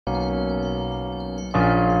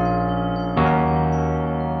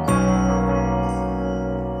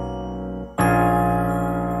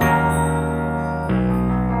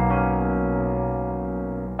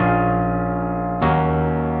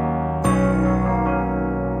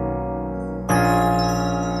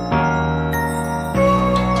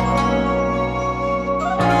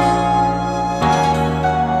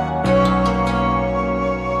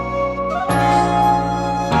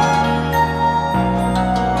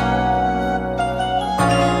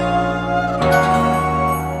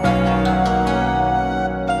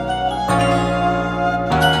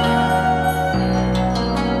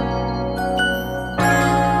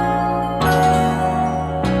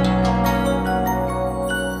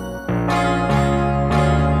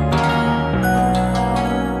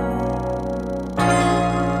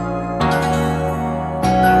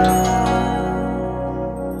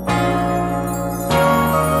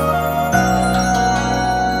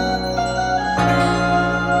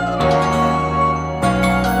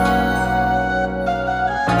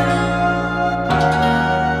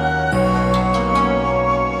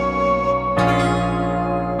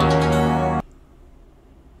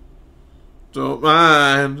Don't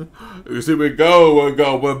mind. You see, we're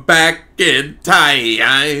going back in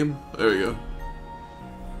time. There we go.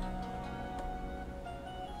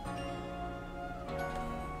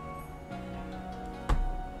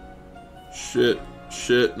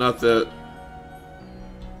 Shit, not that.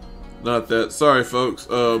 Not that. Sorry, folks.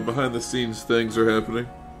 Behind the scenes things are happening.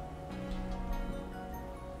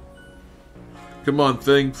 Come on,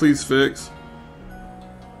 thing, please fix.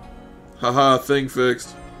 Haha, thing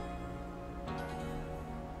fixed.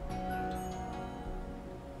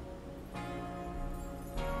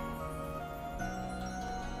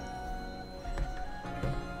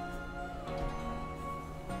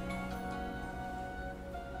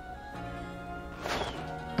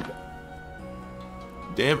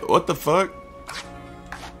 Damn it, what the fuck?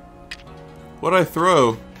 What'd I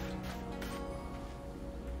throw?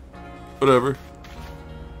 Whatever.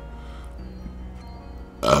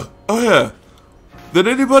 Oh yeah. Did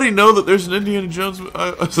anybody know that there's an Indiana Jones?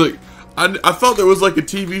 I was like, I thought there was like a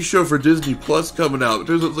TV show for Disney Plus coming out. It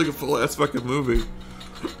turns out it's like a full ass fucking movie.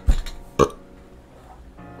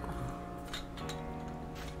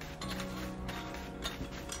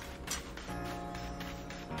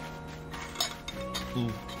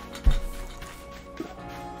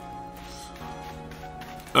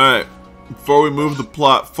 Alright, before we move the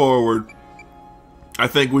plot forward, I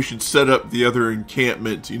think we should set up the other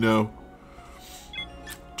encampment, you know.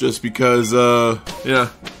 Just because, yeah,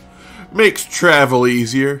 makes travel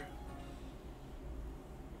easier.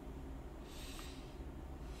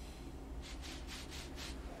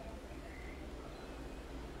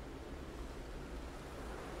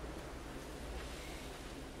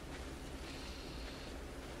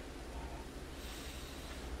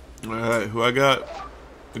 Alright, who I got?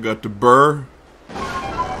 I got the burr.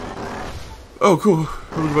 Oh, cool.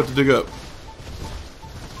 Who are we about to dig up?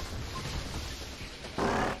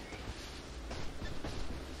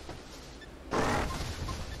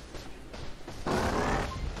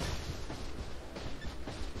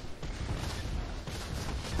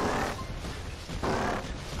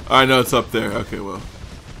 I know it's up there. Okay, well,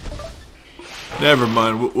 never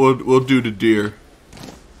mind. We'll do the deer.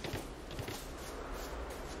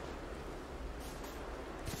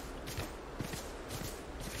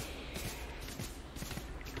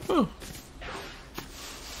 Oh.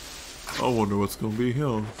 I wonder what's gonna be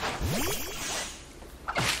him.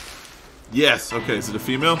 Yes. Okay. Is it a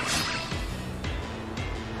female?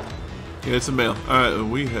 Yeah, it's a male. All right,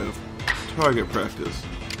 and we have target practice.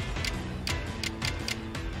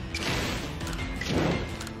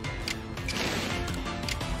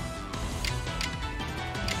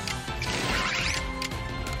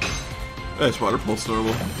 That's water pulse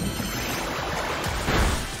normal.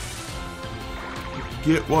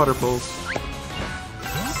 Get water pulse.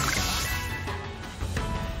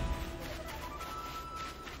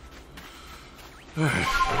 Alright.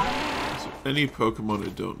 Is there any Pokemon I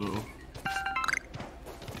don't know?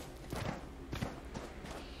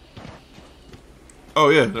 Oh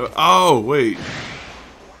yeah. No, oh wait.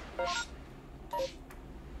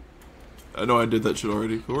 I know I did that shit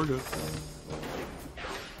already. Cool, we're good.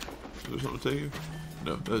 Is there something to take you?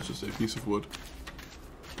 No, that's just a piece of wood.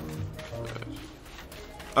 Right.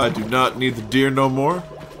 I do not need the deer no more.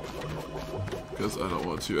 Because I don't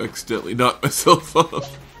want to accidentally knock myself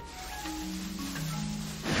off.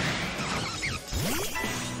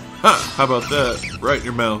 Ha! How about that? Right in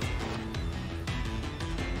your mouth.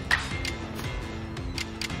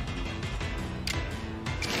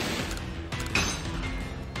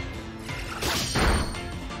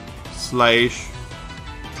 Slash.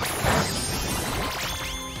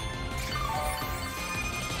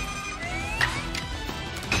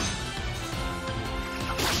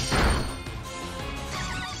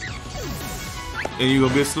 And you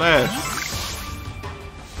gonna get slashed.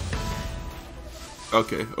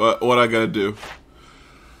 Okay, what I gotta do?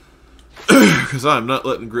 Because I'm not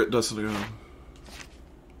letting grit dust on the ground.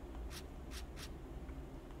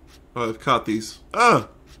 Oh, I've caught these. Ah!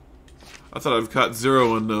 I thought I've caught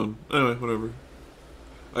 0 unknown. Anyway, whatever.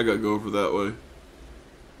 I gotta go over that way.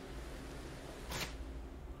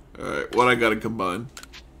 Alright, what I gotta combine?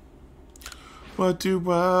 What do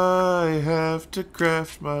I have to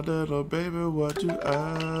craft, my little baby? What do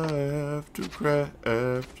I have to craft?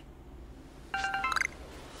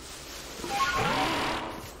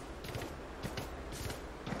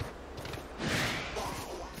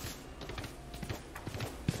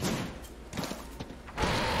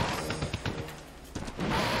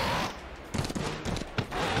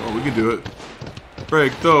 Oh, we can do it.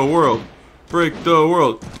 Break the world. Break the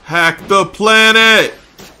world. Hack the planet!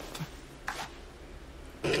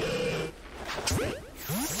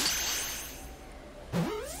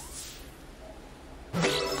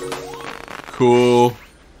 Cool.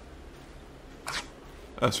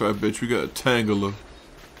 That's right, bitch. We got a Tangela.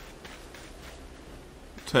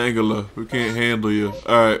 Tangela, we can't handle you.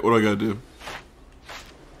 Alright, what do I gotta do?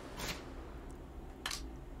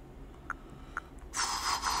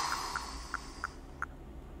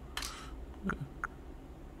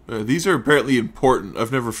 These are apparently important.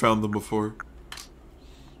 I've never found them before.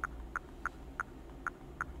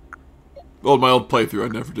 Well, in my old playthrough I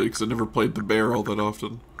never did, because I never played the bear all that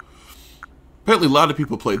often. Apparently a lot of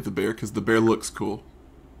people played the bear, because the bear looks cool.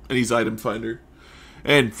 And he's item finder.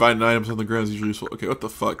 And finding items on the ground is usually useful. Okay, what the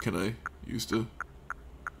fuck can I use to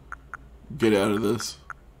get out of this?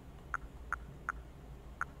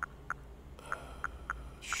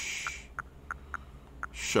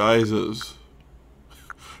 Shizas.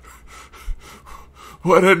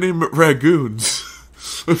 Why'd I name it Ragoons?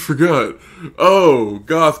 I forgot. Oh,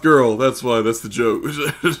 goth girl. That's why. That's the joke.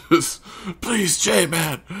 Please,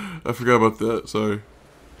 J-Man. I forgot about that. Sorry.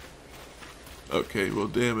 Okay, well,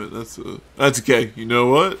 damn it. That's okay. You know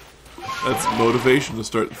what? That's motivation to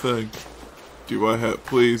start the thing. Do I have...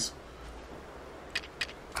 Please.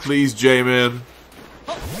 Please, J-Man.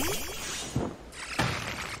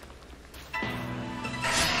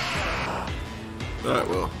 Alright,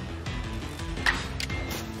 well.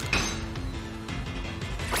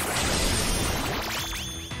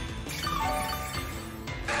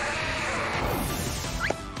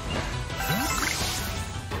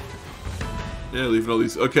 Yeah, leaving all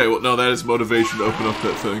these... Okay, well, no, that is motivation to open up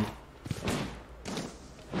that thing.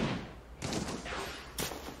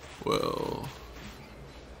 Well...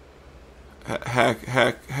 Hack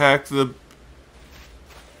the...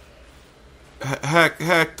 Hack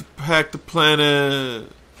the planet...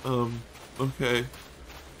 Okay.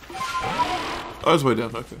 Oh, it's way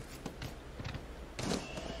down, okay.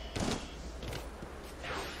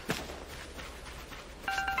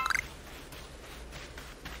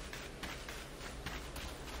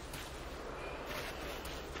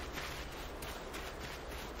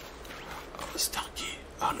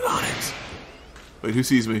 On it. Wait, who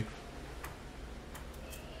sees me?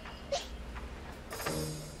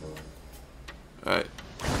 Alright.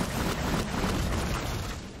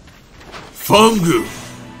 Fungu!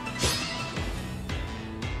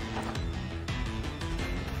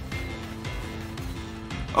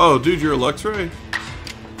 Oh, dude, you're a Luxray?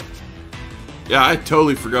 Yeah, I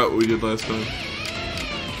totally forgot what we did last time.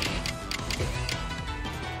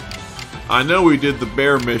 I know we did the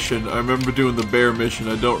bear mission. I remember doing the bear mission.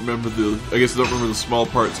 I don't remember the... I guess I don't remember the small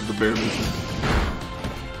parts of the bear mission.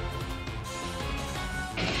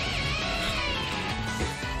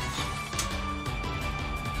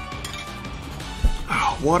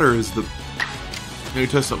 Oh, water is the... Let me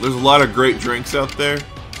tell you something. There's a lot of great drinks out there.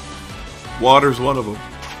 Water's one of them.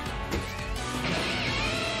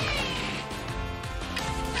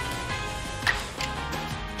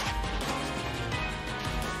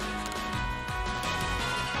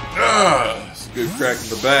 Good crack in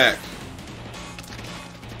the back.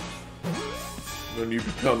 When you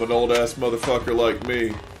become an old ass motherfucker like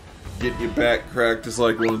me, getting your back cracked is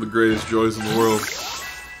like one of the greatest joys in the world.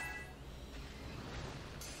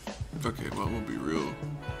 Okay, well, I'm gonna be real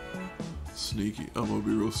sneaky. I'm gonna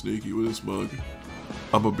be real sneaky with this mug.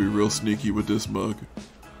 I'm gonna be real sneaky with this mug.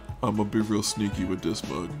 I'm gonna be real sneaky with this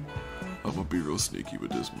mug. I'm gonna be real sneaky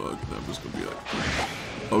with this mug, and I'm just gonna be like,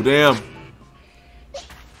 oh damn.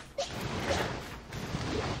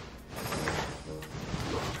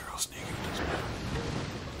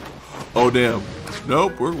 Oh damn.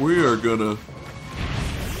 Nope, we are gonna...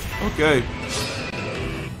 Okay.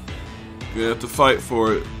 We have to fight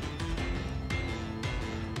for it.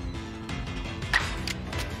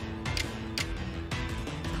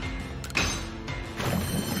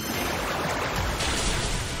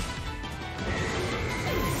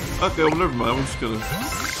 Okay, well never mind, we're just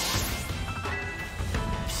gonna...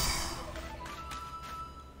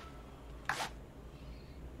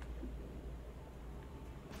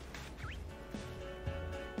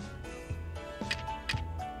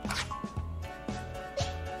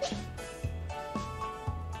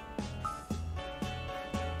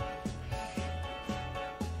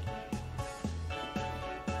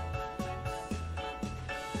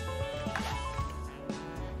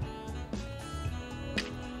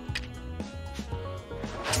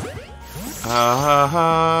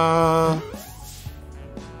 Ah,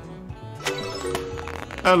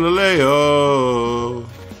 Galileo.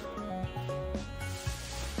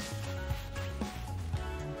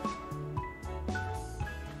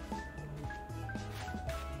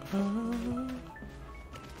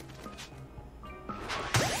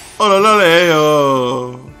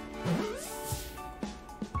 Galileo.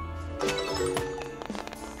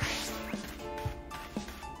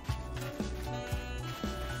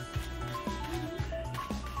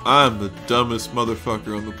 I'm the dumbest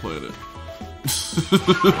motherfucker on the planet.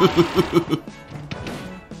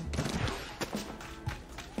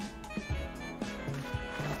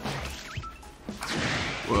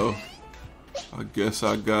 Well, I guess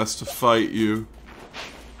I got to fight you.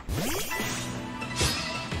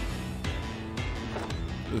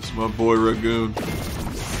 This is my boy Ragoon.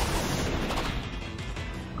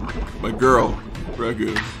 My girl,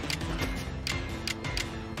 Ragoon.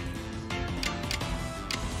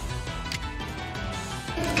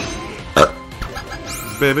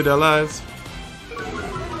 Baby doll eyes.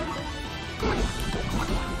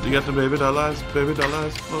 You got the baby doll eyes? Baby doll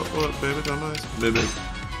eyes? What? Baby doll eyes? Baby.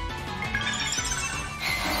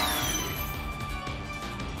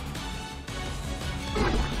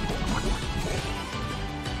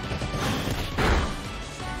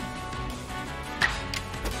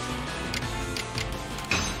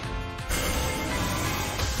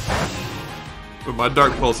 But my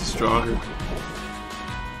Dark Pulse is stronger.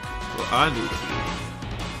 Well,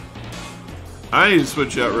 I need to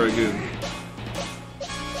switch out Ragoon.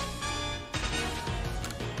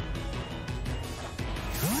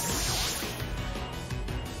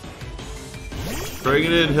 Bring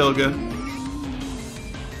it in, Helga.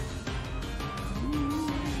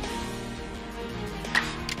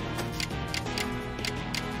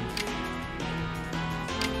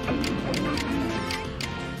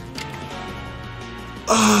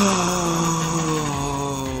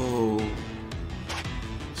 Oh,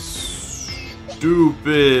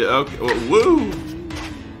 stupid. Okay, well, woo.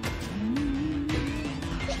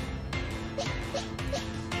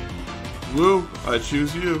 Woo, I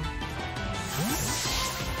choose you.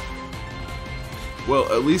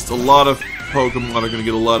 Well, at least a lot of Pokemon are going to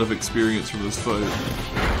get a lot of experience from this fight.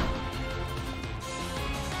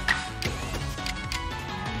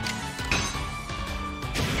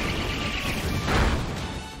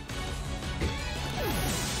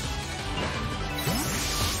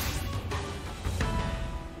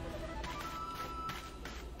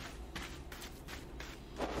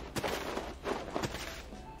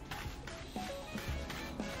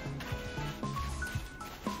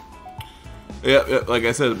 Yeah, like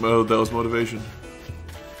I said, that was motivation.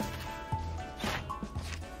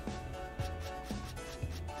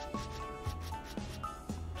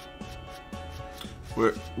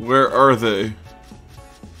 Where are they?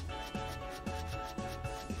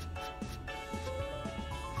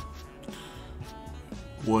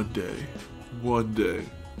 One day. One day.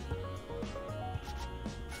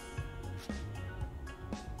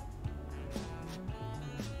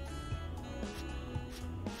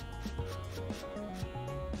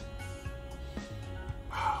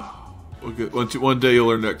 Okay, one day you'll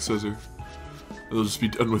learn next scissor. It'll just be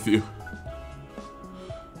done with you.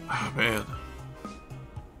 Ah, man.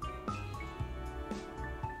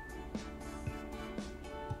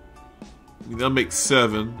 I mean, that'll make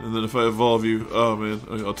 7, and then if I evolve you, oh man,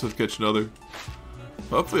 I'll just catch another.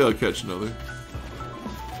 Hopefully I'll catch another.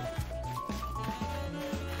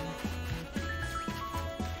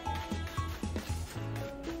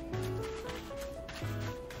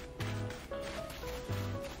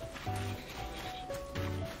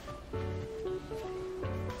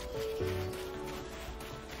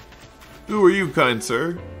 Who are you, kind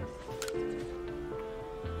sir?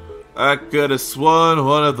 I could have sworn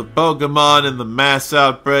one of the Pokemon in the mass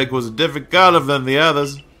outbreak was a different color than the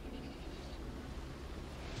others.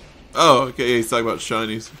 Oh, okay, he's talking about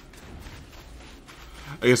shinies.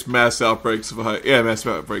 I guess mass outbreaks of a high... Yeah, mass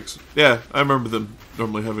outbreaks. Yeah, I remember them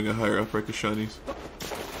normally having a higher outbreak of shinies.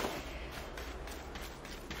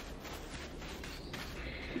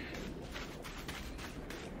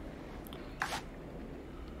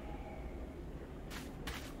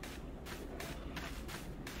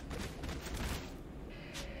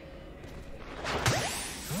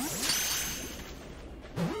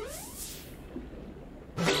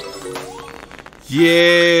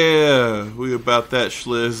 Yeah, we about that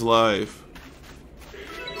Schliz life.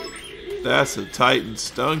 That's a Titan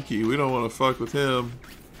Stunky. We don't want to fuck with him.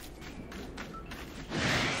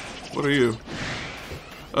 What are you?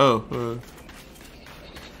 Oh,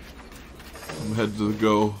 I'm heading to the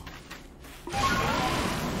goal.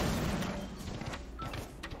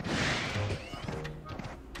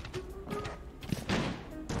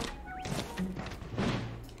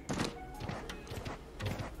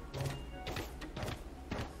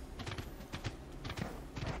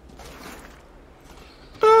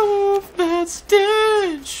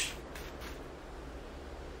 Stench.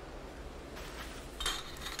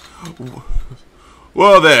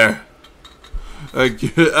 Whoa there.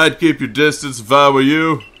 I'd keep your distance if I were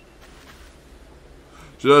you.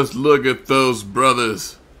 Just look at those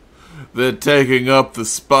brothers. They're taking up the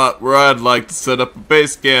spot where I'd like to set up a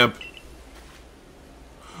base camp.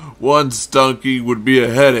 One stunky would be a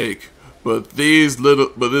headache, but this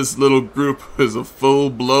little group is a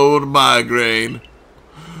full-blown migraine.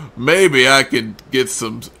 Maybe I could get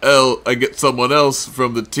someone else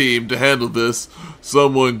from the team to handle this.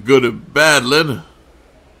 Someone good at battling.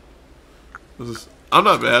 I'm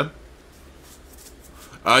not bad.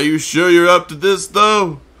 Are you sure you're up to this,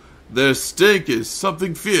 though? Their stink is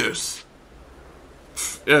something fierce.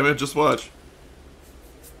 Yeah, man, just watch.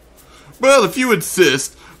 Well, if you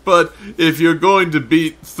insist, but if you're going to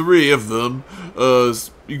beat 3 of them, but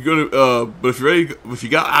if you're ready, if you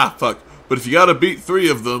gotta beat 3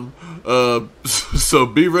 of them, so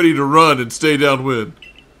be ready to run and stay downwind.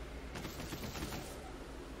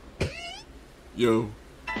 Yo,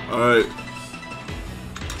 alright.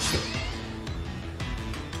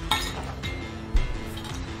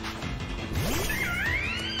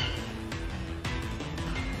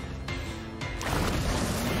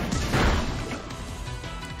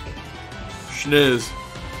 Schniz.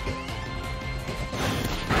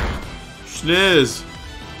 Schniz.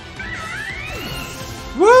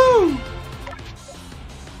 Woo!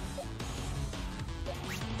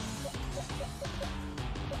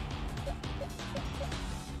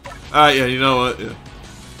 Alright, yeah, you know what? Yeah.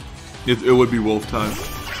 It would be wolf time.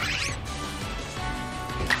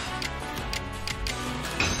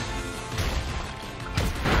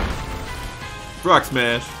 Rock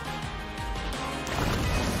smash.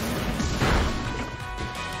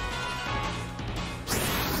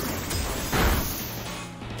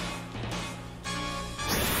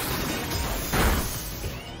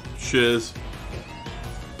 Shiz.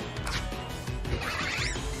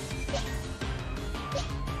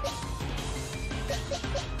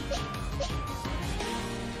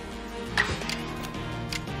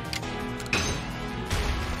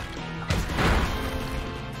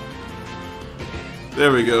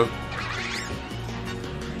 There we go.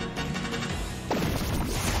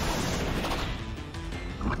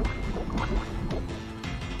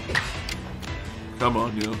 Come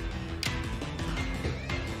on, yo.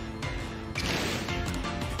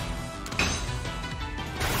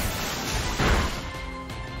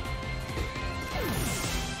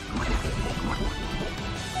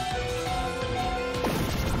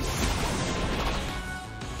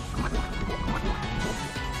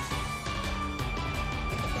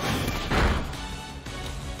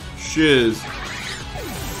 Shiz.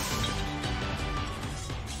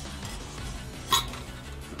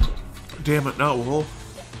 Damn it, not wolf.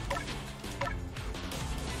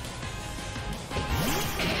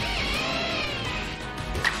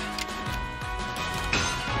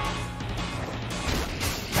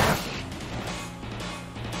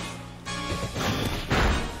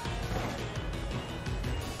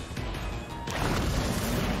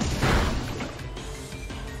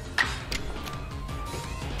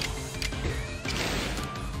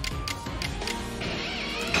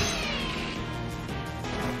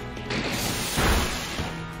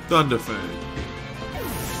 Thunderfang.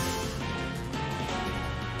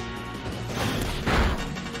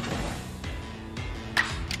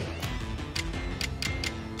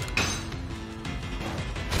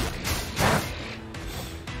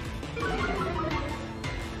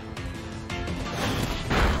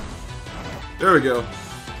 There we go.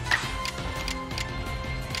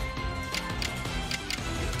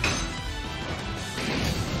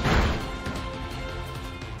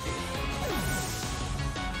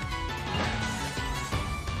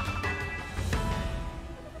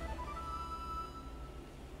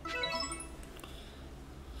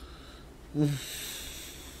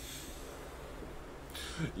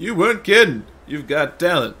 You weren't kidding. You've got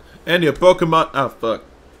talent. And your Pokemon... Oh, fuck.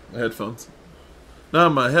 My headphones.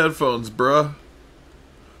 Not my headphones, bruh.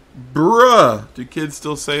 Bruh! Do kids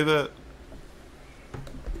still say that?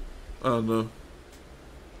 I don't know.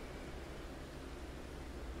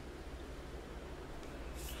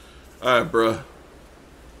 Alright, bruh.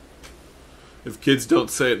 If kids don't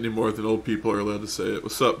say it anymore, then old people are allowed to say it.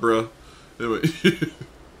 What's up, bruh? Anyway.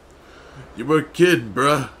 You weren't kidding,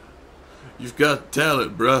 bruh. You've got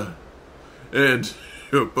talent, bruh. And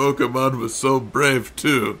your Pokemon was so brave,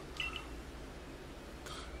 too.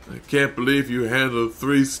 I can't believe you handled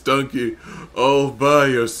 3 Stunky all by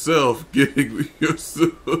yourself, getting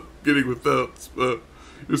yourself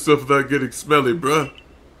without getting smelly, bruh.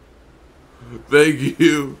 Thank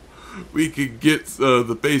you. We can get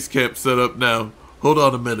the base camp set up now. Hold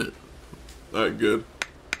on a minute. Alright, good.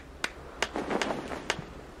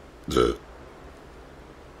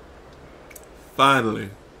 Finally.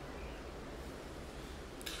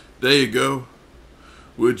 There you go.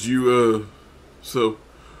 Would you, so,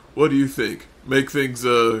 what do you think? Make things,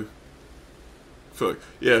 fuck.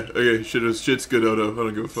 Yeah, okay, shit's good, Odo. I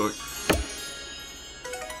don't give a fuck.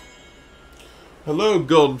 Hello,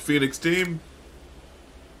 Golden Phoenix team.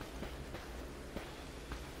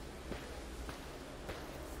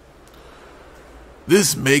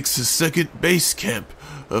 This makes a second base camp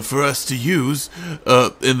for us to use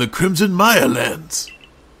in the Crimson Maya lands.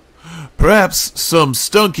 Perhaps some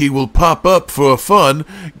Stunky will pop up for a fun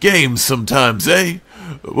game sometimes, eh?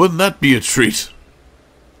 Wouldn't that be a treat?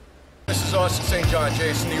 This is Austin St. John,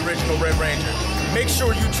 Jason, the original Red Ranger. Make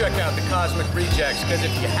sure you check out the Cosmic Rejects, because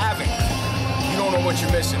if you haven't, you don't know what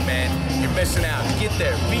you're missing, man. You're missing out. Get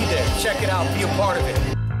there, be there, check it out, be a part of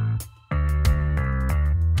it.